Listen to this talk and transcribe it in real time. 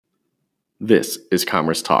This is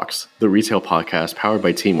Commerce Talks, the retail podcast powered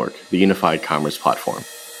by Teamwork, the unified commerce platform.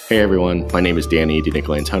 Hey everyone, my name is Danny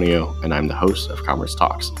DiNicolantonio, and I'm the host of Commerce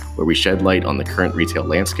Talks, where we shed light on the current retail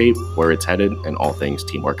landscape, where it's headed, and all things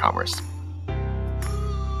teamwork commerce.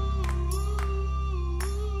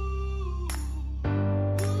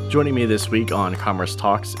 Joining me this week on Commerce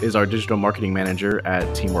Talks is our digital marketing manager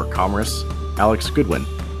at Teamwork Commerce, Alex Goodwin.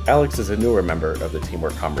 Alex is a newer member of the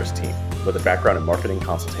Teamwork Commerce team with a background in marketing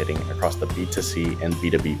consulting across the B2C and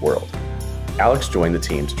B2B world. Alex joined the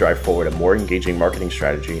team to drive forward a more engaging marketing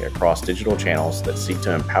strategy across digital channels that seek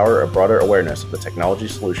to empower a broader awareness of the technology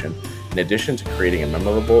solution, in addition to creating a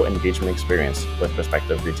memorable engagement experience with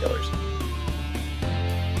prospective retailers.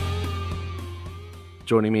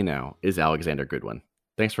 Joining me now is Alexander Goodwin.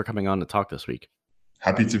 Thanks for coming on to talk this week.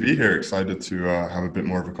 Happy to be here. Excited to have a bit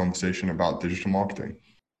more of a conversation about digital marketing.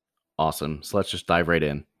 Awesome. So let's just dive right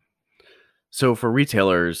in. So for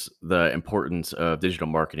retailers, the importance of digital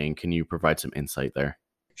marketing, can you provide some insight there?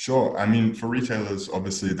 Sure. I mean, for retailers,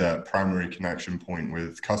 obviously their primary connection point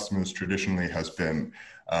with customers traditionally has been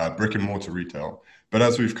brick and mortar retail. But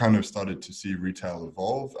as we've kind of started to see retail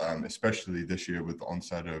evolve, especially this year with the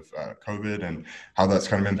onset of COVID and how that's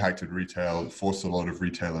kind of impacted retail, forced a lot of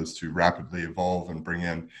retailers to rapidly evolve and bring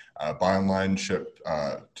in buy online, ship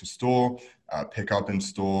to store, pick up in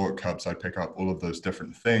store, curbside pickup, all of those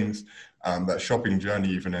different things. That shopping journey,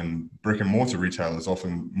 even in brick and mortar retail, is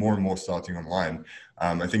often more and more starting online.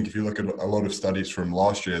 I think if you look at a lot of studies from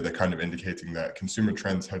last year, they're kind of indicating that consumer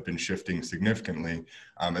trends have been shifting significantly,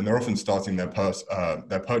 and they're often starting their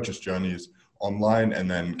purchase journeys online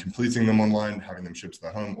and then completing them online, having them shipped to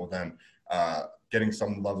their home, or then getting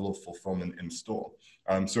some level of fulfillment in store.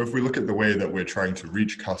 So if we look at the way that we're trying to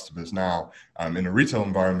reach customers now in a retail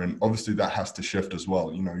environment, obviously that has to shift as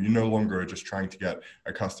well. You no longer are just trying to get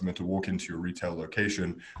a customer to walk into your retail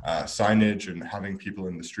location. Signage and having people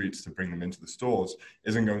in the streets to bring them into the stores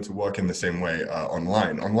isn't going to work in the same way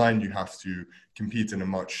online. Online, you have to compete in a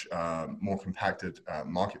much more compacted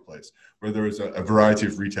marketplace where there is a variety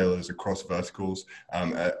of retailers across verticals,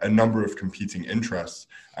 a number of competing interests.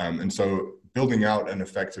 And so building out an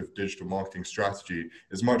effective digital marketing strategy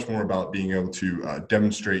is much more about being able to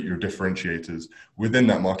demonstrate your differentiators within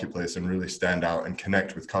that marketplace and really stand out and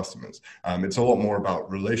connect with customers. It's a lot more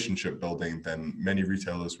about relationship building than many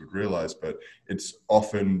retailers would realize, but it's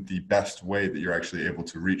often the best way that you're actually able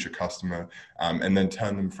to reach a customer and then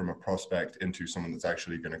turn them from a prospect into someone that's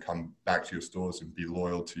actually going to come back to your stores and be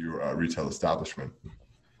loyal to your retail establishment.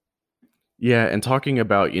 Yeah, and talking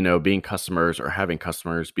about, being customers or having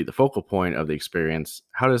customers be the focal point of the experience,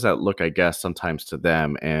 how does that look, I guess, sometimes to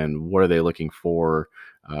them, and what are they looking for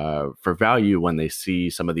value when they see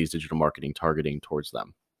some of these digital marketing targeting towards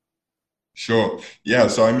them? Sure. Yeah.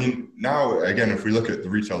 So, I mean, now, again, if we look at the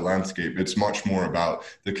retail landscape, it's much more about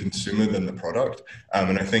the consumer than the product.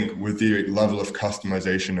 And I think with the level of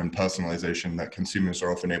customization and personalization that consumers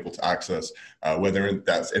are often able to access, whether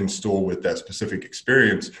that's in store with their specific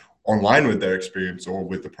experience, online with their experience, or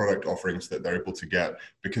with the product offerings that they're able to get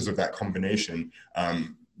because of that combination,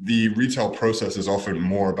 the retail process is often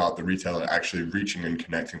more about the retailer actually reaching and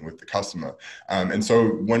connecting with the customer. And so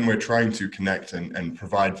when we're trying to connect and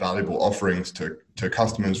provide valuable offerings to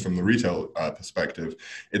customers from the retail perspective,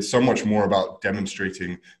 it's so much more about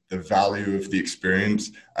demonstrating the value of the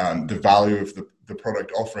experience, the value of the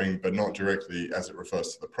product offering, but not directly as it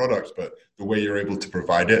refers to the product, but the way you're able to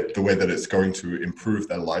provide it, the way that it's going to improve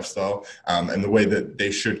their lifestyle, and the way that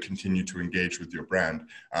they should continue to engage with your brand.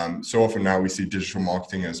 So often now we see digital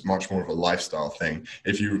marketing as much more of a lifestyle thing.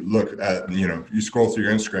 If you look at, you scroll through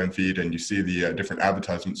your Instagram feed and you see the different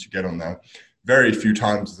advertisements you get on there, very few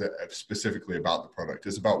times specifically about the product.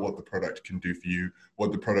 It's about what the product can do for you,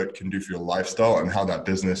 what the product can do for your lifestyle, and how that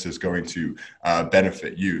business is going to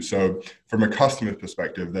benefit you. So from a customer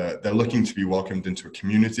perspective, they're looking to be welcomed into a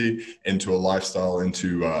community, into a lifestyle,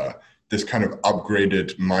 into this kind of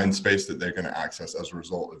upgraded mind space that they're going to access as a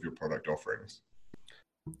result of your product offerings.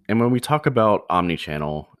 And when we talk about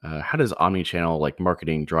omnichannel, how does omnichannel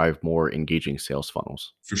marketing drive more engaging sales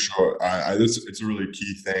funnels? For sure. It's a really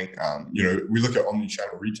key thing. We look at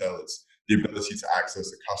omnichannel retail, it's the ability to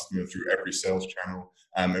access a customer through every sales channel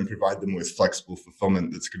and provide them with flexible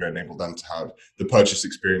fulfillment that's going to enable them to have the purchase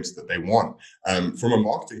experience that they want. From a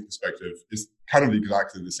marketing perspective, it's kind of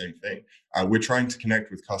exactly the same thing. We're trying to connect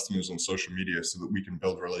with customers on social media so that we can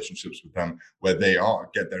build relationships with them where they are,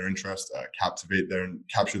 get their interest,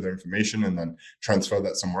 capture their information, and then transfer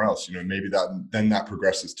that somewhere else. Maybe that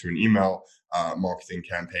progresses to an email marketing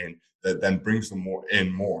campaign that then brings them more,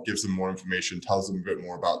 gives them more information, tells them a bit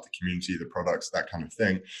more about the community, the products, that kind of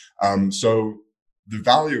thing. So the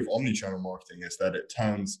value of omnichannel marketing is that it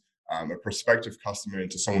turns a prospective customer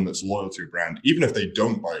into someone that's loyal to your brand, even if they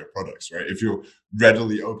don't buy your products, right? If you're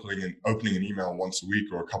readily opening an email once a week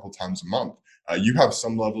or a couple times a month, you have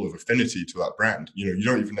some level of affinity to that brand. You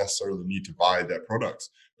don't even necessarily need to buy their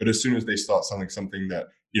products, but as soon as they start selling something that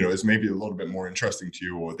is maybe a little bit more interesting to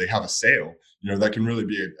you, or they have a sale, that can really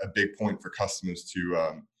be a big point for customers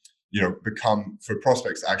to become, for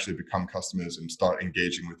prospects to actually become customers and start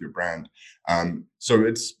engaging with your brand. So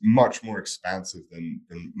it's much more expansive than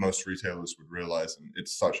most retailers would realize, and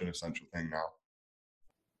it's such an essential thing now.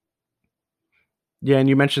 Yeah, and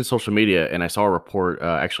you mentioned social media, and I saw a report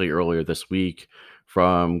actually earlier this week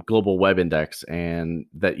from Global Web Index, and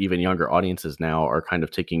that even younger audiences now are kind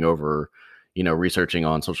of taking over, researching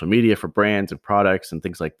on social media for brands and products and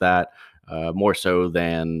things like that, more so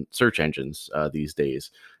than search engines these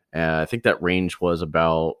days. I think that range was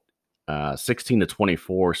about 16 to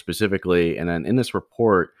 24 specifically. And then in this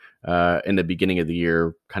report, in the beginning of the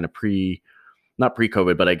year, kind of not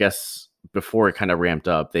pre-COVID, but I guess before it kind of ramped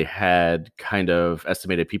up, they had kind of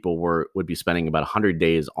estimated people would be spending about 100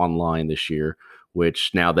 days online this year,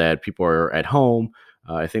 which now that people are at home,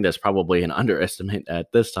 I think that's probably an underestimate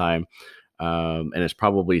at this time. And it's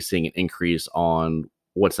probably seeing an increase on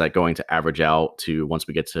what's that going to average out to once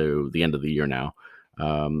we get to the end of the year now.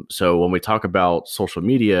 So when we talk about social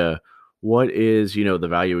media, what is, the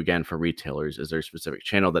value again for retailers? Is there a specific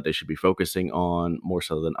channel that they should be focusing on more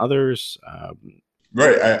so than others?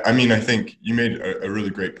 Right. I mean, I think you made a really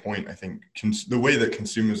great point. I think the way that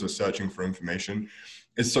consumers are searching for information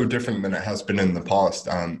is so different than it has been in the past.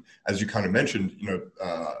 As you kind of mentioned,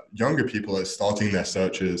 younger people are starting their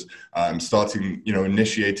searches,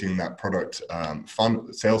 initiating that product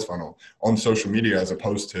sales funnel on social media as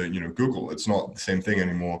opposed to, Google. It's not the same thing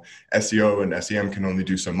anymore. SEO and SEM can only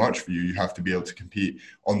do so much for you. You have to be able to compete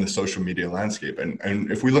on the social media landscape. And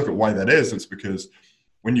if we look at why that is, it's because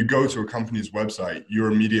when you go to a company's website,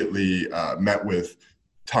 you're immediately met with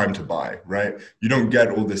time to buy, right? You don't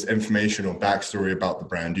get all this information or backstory about the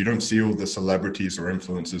brand. You don't see all the celebrities or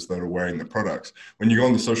influencers that are wearing the products. When you go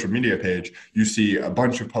on the social media page, you see a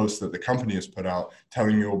bunch of posts that the company has put out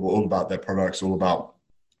telling you all about their products, all about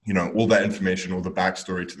all that information, all the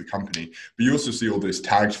backstory to the company. But you also see all these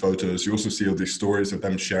tagged photos. You also see all these stories of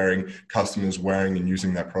them sharing customers wearing and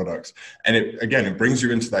using their products. And it brings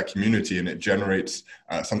you into that community, and it generates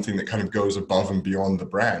something that kind of goes above and beyond the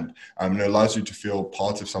brand. And it allows you to feel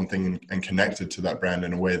part of something and connected to that brand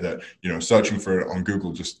in a way that, searching for it on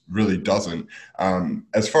Google just really doesn't.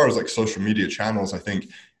 As far as like social media channels, I think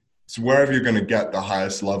it's wherever you're going to get the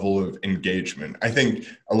highest level of engagement. I think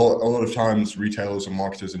a lot of times retailers and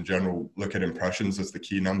marketers in general look at impressions as the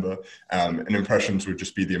key number, and impressions would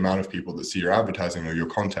just be the amount of people that see your advertising or your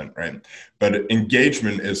content, right? But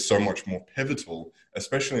engagement is so much more pivotal,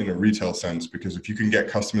 especially in a retail sense, because if you can get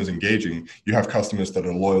customers engaging, you have customers that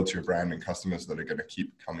are loyal to your brand and customers that are going to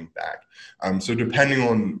keep coming back. So depending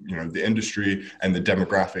on the industry and the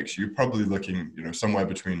demographics, you're probably looking somewhere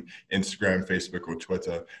between Instagram, Facebook, or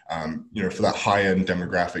Twitter. For that high end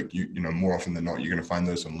demographic, more often than not, you're going to find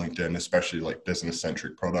those on LinkedIn, especially like business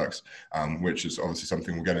centric products, which is obviously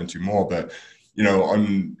something we'll get into more. But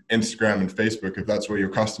on Instagram and Facebook, if that's where your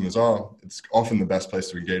customers are, it's often the best place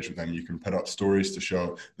to engage with them. You can put up stories to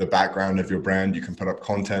show the background of your brand. You can put up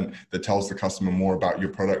content that tells the customer more about your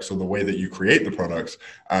products or the way that you create the products.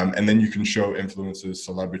 And then you can show influencers,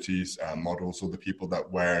 celebrities, models, or the people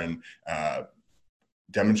that wear and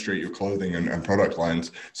demonstrate your clothing and product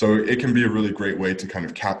lines. So it can be a really great way to kind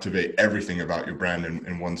of captivate everything about your brand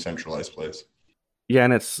in one centralized place. Yeah,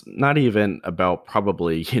 and it's not even about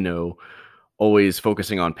probably, always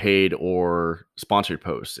focusing on paid or sponsored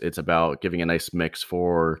posts. It's about giving a nice mix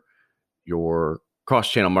for your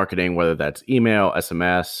cross-channel marketing, whether that's email,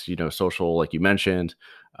 SMS, social, like you mentioned,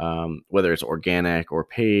 whether it's organic or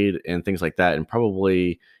paid and things like that, and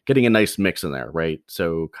probably getting a nice mix in there, right?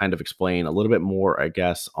 So kind of explain a little bit more, I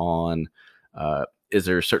guess, on is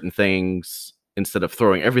there certain things instead of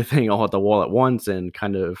throwing everything all at the wall at once, and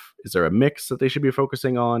kind of is there a mix that they should be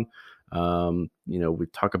focusing on? We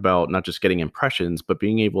talk about not just getting impressions, but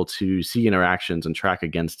being able to see interactions and track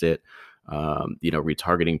against it.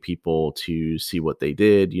 Retargeting people to see what they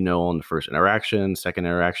did, on the first interaction, second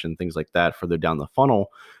interaction, things like that, further down the funnel,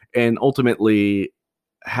 and ultimately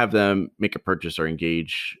have them make a purchase or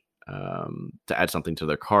engage to add something to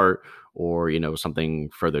their cart or, something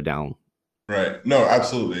further down. Right. No,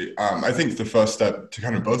 absolutely. I think the first step to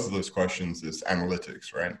kind of both of those questions is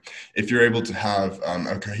analytics, right? If you're able to have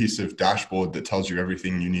a cohesive dashboard that tells you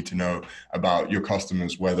everything you need to know about your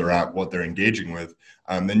customers, where they're at, what they're engaging with,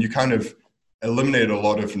 then you kind of eliminate a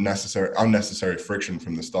lot of unnecessary friction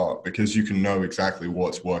from the start, because you can know exactly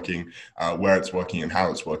what's working, where it's working, and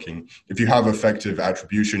how it's working. If you have effective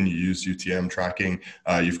attribution, you use UTM tracking,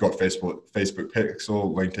 you've got Facebook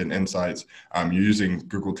Pixel, LinkedIn Insights, you're using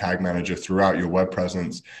Google Tag Manager throughout your web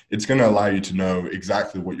presence, it's going to allow you to know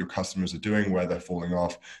exactly what your customers are doing, where they're falling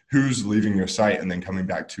off, who's leaving your site and then coming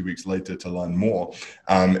back 2 weeks later to learn more.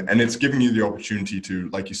 And it's giving you the opportunity to,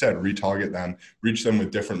 like you said, retarget them, reach them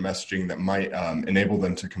with different messaging that might enable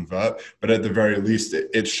them to convert. But at the very least,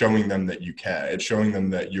 it's showing them that you care. It's showing them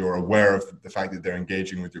that you're aware of the fact that they're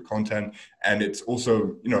engaging with your content. And it's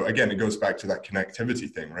also, again, it goes back to that connectivity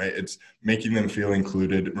thing, right? It's making them feel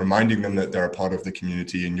included, reminding them that they're a part of the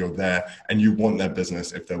community and you're there and you want their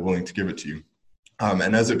business if they're willing to give it to you.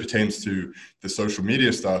 And as it pertains to the social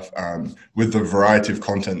media stuff, with the variety of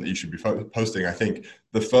content that you should be posting, I think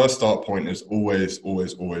the first start point is always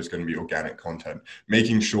going to be organic content,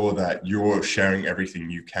 making sure that you're sharing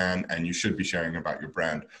everything you can and you should be sharing about your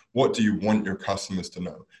brand. What do you want your customers to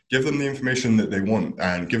know? Give them the information that they want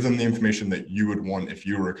and give them the information that you would want if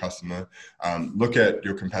you were a customer. Look at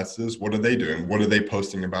your competitors. What are they doing? What are they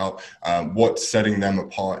posting about? What's setting them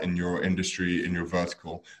apart in your industry, in your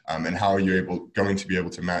vertical? And how are you going to be able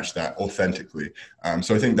to match that authentically?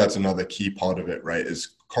 So I think that's another key part of it, right?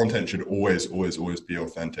 Is content should always be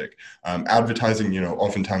authentic. Advertising,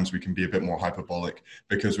 oftentimes we can be a bit more hyperbolic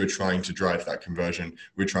because we're trying to drive that conversion.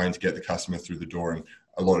 We're trying to get the customer through the door, and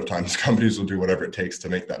a lot of times companies will do whatever it takes to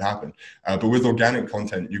make that happen. But with organic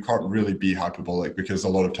content, you can't really be hyperbolic because a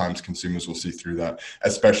lot of times consumers will see through that,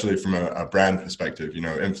 especially from a brand perspective.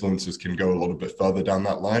 Influencers can go a little bit further down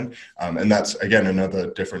that line. And that's, again,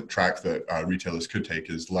 another different track that retailers could take,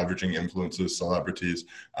 is leveraging influencers, celebrities,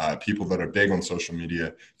 people that are big on social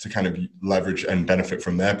media to kind of leverage and benefit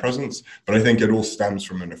from their presence. But I think it all stems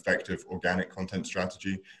from an effective organic content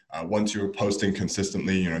strategy. Once you're posting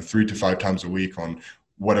consistently, 3 to 5 times a week on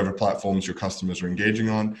whatever platforms your customers are engaging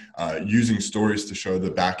on, using stories to show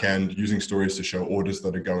the back end, using stories to show orders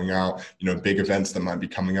that are going out, big events that might be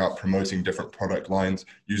coming up, promoting different product lines,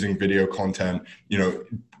 using video content,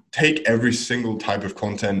 take every single type of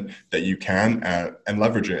content that you can and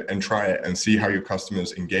leverage it and try it and see how your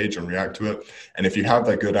customers engage and react to it. And if you have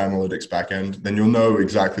that good analytics backend, then you'll know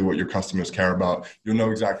exactly what your customers care about. You'll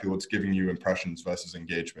know exactly what's giving you impressions versus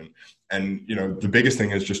engagement. And, the biggest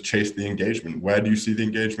thing is just chase the engagement. Where do you see the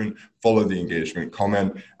engagement? Follow the engagement,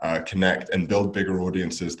 comment, connect, and build bigger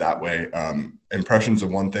audiences that way. Impressions are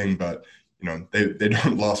one thing, but they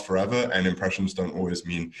don't last forever, and impressions don't always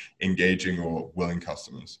mean engaging or willing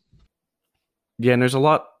customers. Yeah, and there's a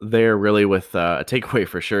lot there really with a takeaway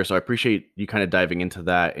for sure. So I appreciate you kind of diving into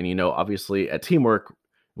that. And, obviously at Teamwork,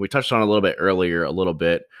 we touched on a little bit earlier,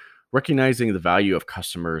 recognizing the value of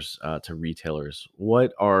customers to retailers.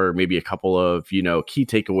 What are maybe a couple of, key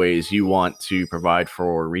takeaways you want to provide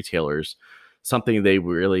for retailers, something they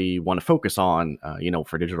really want to focus on,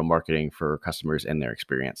 for digital marketing for customers and their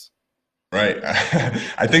experience? Right.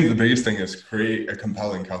 I think the biggest thing is create a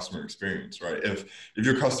compelling customer experience, right? If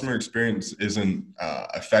your customer experience isn't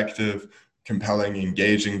effective, compelling,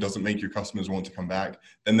 engaging, doesn't make your customers want to come back,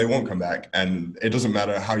 then they won't come back. And it doesn't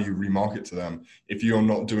matter how you remarket to them. If you're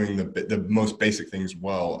not doing the most basic things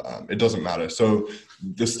well, it doesn't matter. So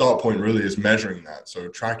the start point really is measuring that. So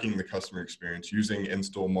tracking the customer experience, using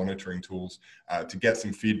in-store monitoring tools to get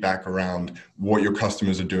some feedback around what your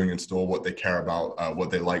customers are doing in store, what they care about, what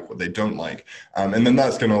they like, what they don't like. And then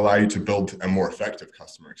that's going to allow you to build a more effective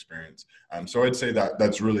customer experience. So I'd say that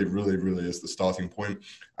that's really is the starting point.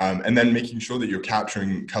 And then making sure that you're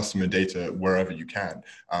capturing customer data wherever you can.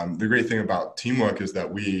 The great thing about Teamwork is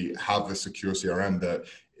that we have a secure CRM that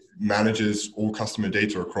manages all customer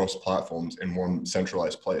data across platforms in one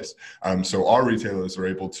centralized place. So our retailers are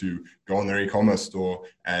able to go on their e-commerce store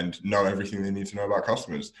and know everything they need to know about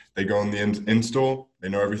customers. They go on the in-store, they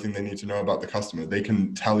know everything they need to know about the customer. They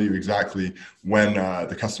can tell you exactly when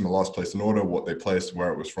the customer last placed an order, what they placed,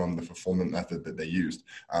 where it was from, the fulfillment method that they used.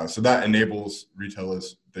 So that enables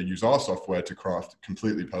retailers that use our software to craft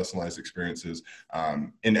completely personalized experiences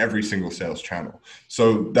in every single sales channel.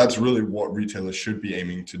 So that's really what retailers should be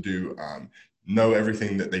aiming to do. Know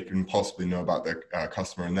everything that they can possibly know about their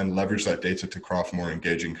customer, and then leverage that data to craft more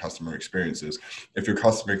engaging customer experiences. If your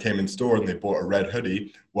customer came in store and they bought a red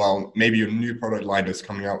hoodie, well, maybe your new product line is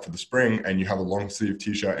coming out for the spring and you have a long sleeve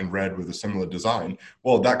t-shirt in red with a similar design,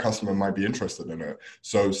 well, that customer might be interested in it.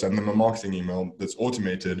 So send them a marketing email that's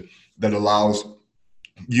automated that allows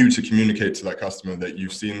you to communicate to that customer that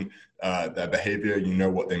you've seen their behavior, you know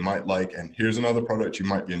what they might like, and here's another product you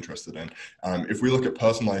might be interested in. If we look at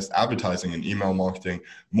personalized advertising and email marketing,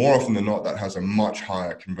 more often than not, that has a much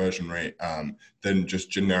higher conversion rate than just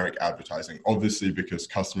generic advertising, obviously because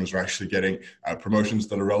customers are actually getting promotions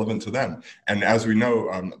that are relevant to them. And as we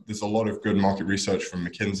know, there's a lot of good market research from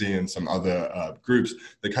McKinsey and some other groups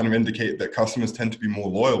that kind of indicate that customers tend to be more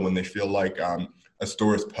loyal when they feel like a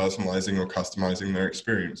store is personalizing or customizing their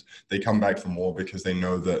experience. They come back for more because they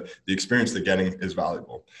know that the experience they're getting is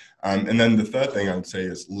valuable. And then the third thing I would say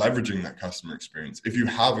is leveraging that customer experience. If you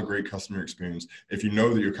have a great customer experience, if you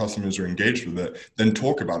know that your customers are engaged with it, then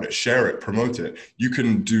talk about it, share it, promote it. You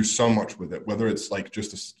can do so much with it, whether it's like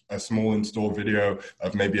just a small in-store video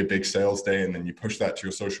of maybe a big sales day, and then you push that to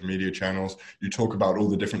your social media channels. You talk about all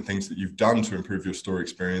the different things that you've done to improve your store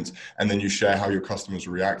experience, and then you share how your customers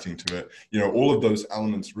are reacting to it. You know, all of those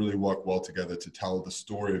elements really work well together to tell the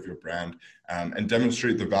story of your brand and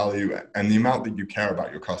demonstrate the value and the amount that you care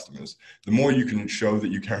about your customers. The more you can show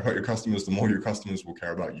that you care about your customers, the more your customers will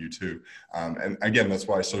care about you too. And again, that's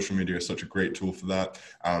why social media is such a great tool for that.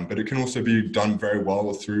 But it can also be done very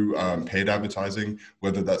well through paid advertising,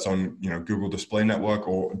 whether that's on Google Display Network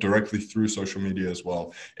or directly through social media as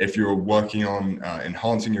well. If you're working on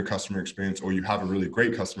enhancing your customer experience, or you have a really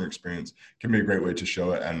great customer experience, it can be a great way to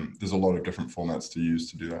show it. And there's a lot of different formats to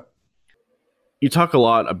use to do that. You talk a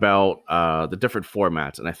lot about the different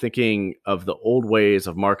formats, and I'm thinking of the old ways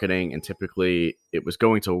of marketing, and typically it was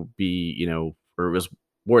going to be, or it was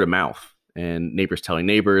word of mouth, and neighbors telling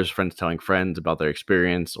neighbors, friends telling friends about their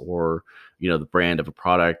experience, or, the brand of a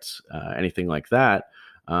product, anything like that.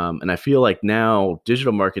 And I feel like now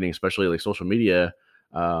digital marketing, especially like social media,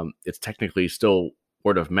 it's technically still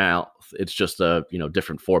word of mouth. It's just a,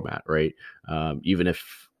 different format, right? Even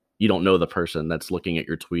if you don't know the person that's looking at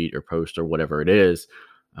your tweet or post or whatever it is.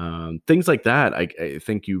 Things like that. I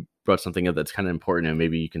think you brought something up that's kind of important, and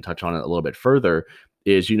maybe you can touch on it a little bit further,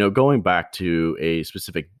 is, going back to a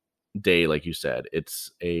specific day, like you said,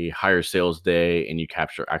 it's a higher sales day and you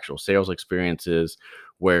capture actual sales experiences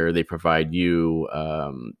where they provide you,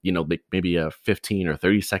 maybe a 15 or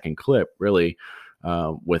 30-second clip, really,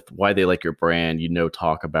 with why they like your brand,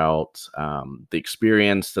 talk about the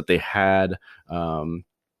experience that they had,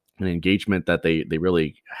 an engagement that they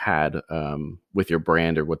really had with your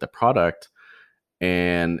brand or with the product.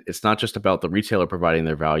 And it's not just about the retailer providing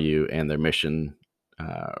their value and their mission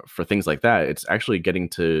for things like that. It's actually getting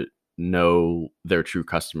to know their true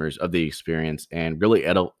customers of the experience and really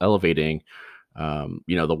elevating,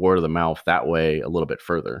 the word of the mouth that way a little bit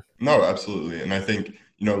further. No, absolutely. And I think,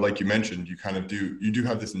 like you mentioned, you do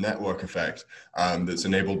have this network effect that's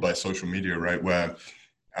enabled by social media, right? Where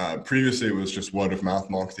previously it was just word of mouth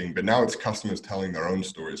marketing, but now it's customers telling their own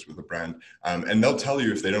stories with the brand. And they'll tell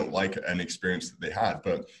you if they don't like an experience that they had.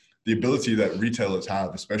 But the ability that retailers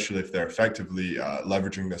have, especially if they're effectively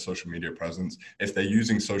leveraging their social media presence, if they're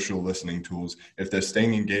using social listening tools, if they're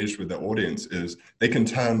staying engaged with their audience, is they can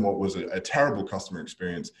turn what was a terrible customer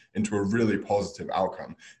experience into a really positive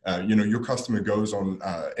outcome. Your customer goes on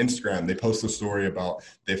Instagram, they post a story about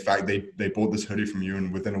the fact they bought this hoodie from you,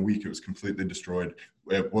 and within a week it was completely destroyed.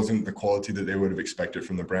 It wasn't the quality that they would have expected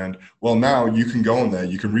from the brand. Well, now you can go on there,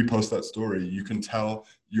 you can repost that story, you can tell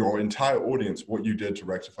your entire audience what you did to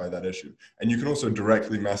rectify that issue. And you can also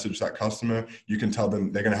directly message that customer. You can tell them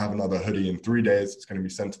they're going to have another hoodie in 3 days. It's going to be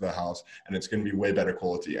sent to their house, and it's going to be way better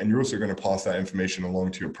quality. And you're also going to pass that information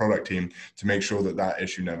along to your product team to make sure that that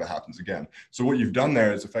issue never happens again. So what you've done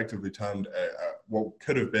there is effectively turned what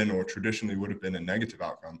could have been, or traditionally would have been, a negative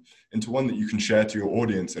outcome into one that you can share to your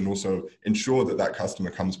audience, and also ensure that that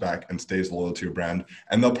customer comes back and stays loyal to your brand.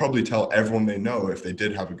 And they'll probably tell everyone they know if they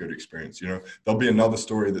did have a good experience. There'll be another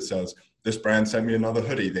story that says, this brand sent me another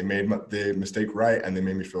hoodie, they made the mistake right, and they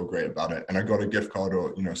made me feel great about it, and I got a gift card,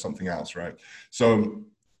 or something else, right? So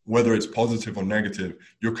whether it's positive or negative,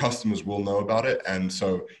 your customers will know about it. And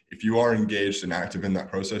so if you are engaged and active in that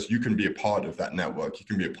process, you can be a part of that network, you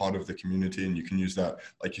can be a part of the community, and you can use that,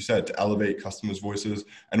 like you said, to elevate customers' voices,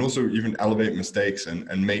 and also even elevate mistakes and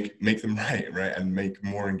make them right, and make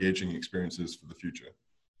more engaging experiences for the future.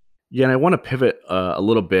 Yeah, and I want to pivot a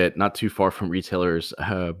little bit, not too far from retailers,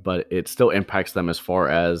 but it still impacts them as far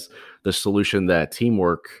as the solution that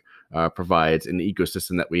Teamwork provides in the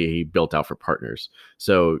ecosystem that we built out for partners.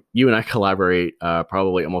 So you and I collaborate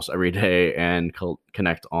probably almost every day and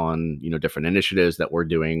connect on different initiatives that we're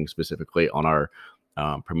doing specifically on our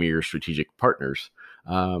premier strategic partners.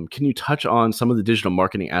 Can you touch on some of the digital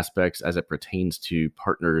marketing aspects as it pertains to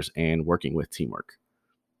partners and working with Teamwork?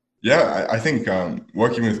 Yeah, I think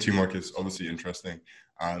working with Teamwork is obviously interesting.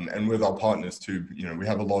 And with our partners too, we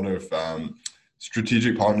have a lot of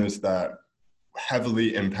strategic partners that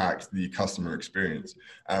heavily impact the customer experience.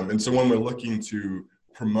 And so when we're looking to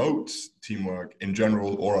promote Teamwork in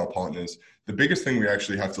general or our partners, the biggest thing we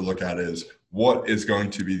actually have to look at is what is going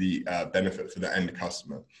to be the benefit for the end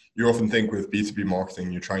customer. You often think with B2B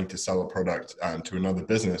marketing, you're trying to sell a product to another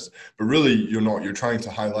business, but really you're not. You're trying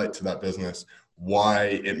to highlight to that business why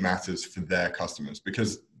it matters for their customers,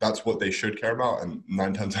 because that's what they should care about. And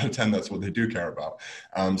 9 times out of 10, that's what they do care about.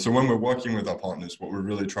 So when we're working with our partners, what we're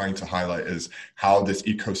really trying to highlight is how this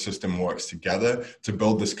ecosystem works together to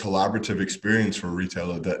build this collaborative experience for a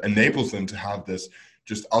retailer that enables them to have this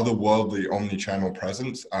just otherworldly omni-channel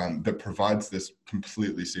presence that provides this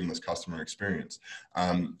completely seamless customer experience.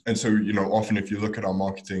 And so, often if you look at our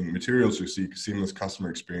marketing materials, you see seamless customer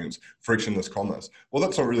experience, frictionless commerce. Well,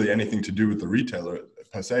 that's not really anything to do with the retailer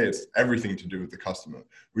per se, it's everything to do with the customer.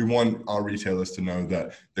 We want our retailers to know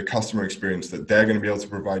that the customer experience that they're going to be able to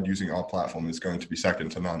provide using our platform is going to be second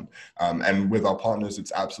to none. And with our partners,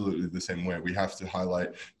 it's absolutely the same way. We have to highlight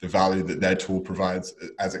the value that their tool provides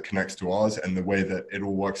as it connects to ours, and the way that it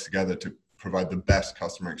all works together to provide the best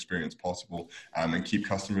customer experience possible, and keep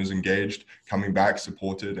customers engaged, coming back,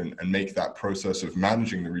 supported, and make that process of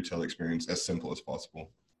managing the retail experience as simple as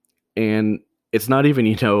possible. And it's not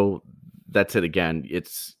even, that's it again.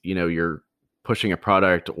 It's, you're pushing a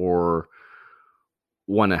product or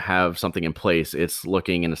want to have something in place. It's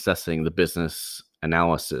looking and assessing the business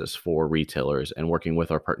analysis for retailers and working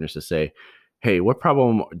with our partners to say, hey, what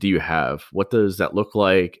problem do you have? What does that look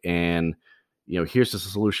like? And, here's a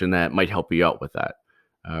solution that might help you out with that.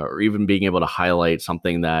 Or even being able to highlight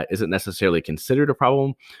something that isn't necessarily considered a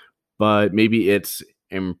problem, but maybe it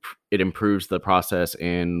improves the process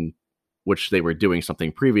in which they were doing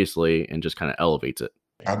something previously and just kind of elevates it.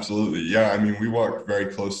 Absolutely. Yeah. I mean, we work very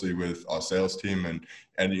closely with our sales team and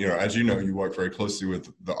as you work very closely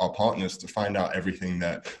with our partners to find out everything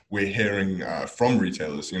that we're hearing from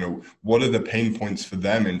retailers. What are the pain points for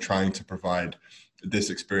them in trying to provide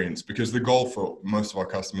this experience, because the goal for most of our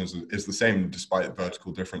customers is the same despite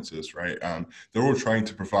vertical differences, right? They're all trying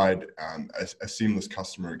to provide a seamless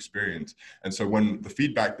customer experience. And so when the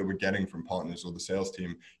feedback that we're getting from partners or the sales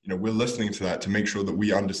team, we're listening to that to make sure that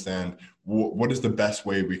we understand what is the best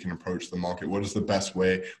way we can approach the market? What is the best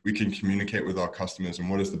way we can communicate with our customers? And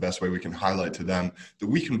what is the best way we can highlight to them that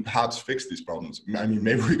we can perhaps fix these problems? I mean,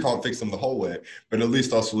 maybe we can't fix them the whole way, but at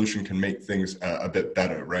least our solution can make things a bit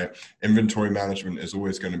better, right? Inventory management is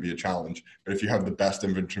always going to be a challenge, but if you have the best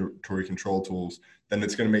inventory control tools, then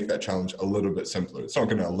it's going to make that challenge a little bit simpler. It's not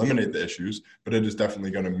going to eliminate the issues, but it is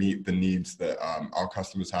definitely going to meet the needs that our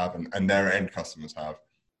customers have and their end customers have.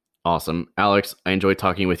 Awesome. Alex, I enjoyed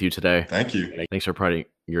talking with you today. Thank you. Thanks for providing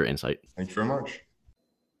your insight. Thank you very much.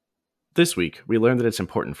 This week, we learned that it's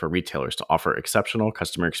important for retailers to offer exceptional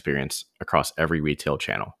customer experience across every retail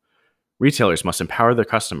channel. Retailers must empower their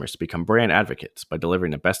customers to become brand advocates by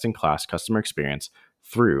delivering a best-in-class customer experience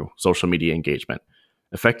through social media engagement.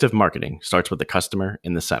 Effective marketing starts with the customer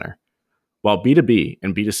in the center. While B2B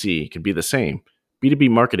and B2C can be the same,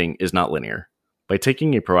 B2B marketing is not linear. By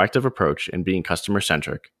taking a proactive approach and being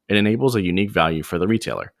customer-centric, it enables a unique value for the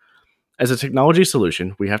retailer. As a technology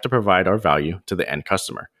solution, we have to provide our value to the end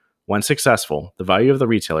customer. When successful, the value of the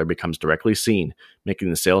retailer becomes directly seen, making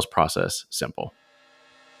the sales process simple.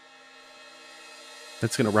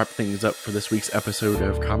 That's going to wrap things up for this week's episode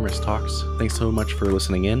of Commerce Talks. Thanks so much for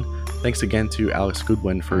listening in. Thanks again to Alex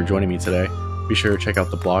Goodwin for joining me today. Be sure to check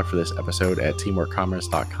out the blog for this episode at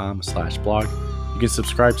teamworkcommerce.com/blog. You can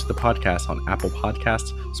subscribe to the podcast on Apple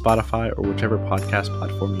Podcasts, Spotify, or whichever podcast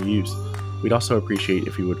platform you use. We'd also appreciate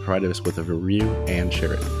if you would provide us with a review and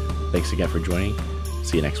share it. Thanks again for joining.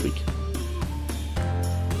 See you next week.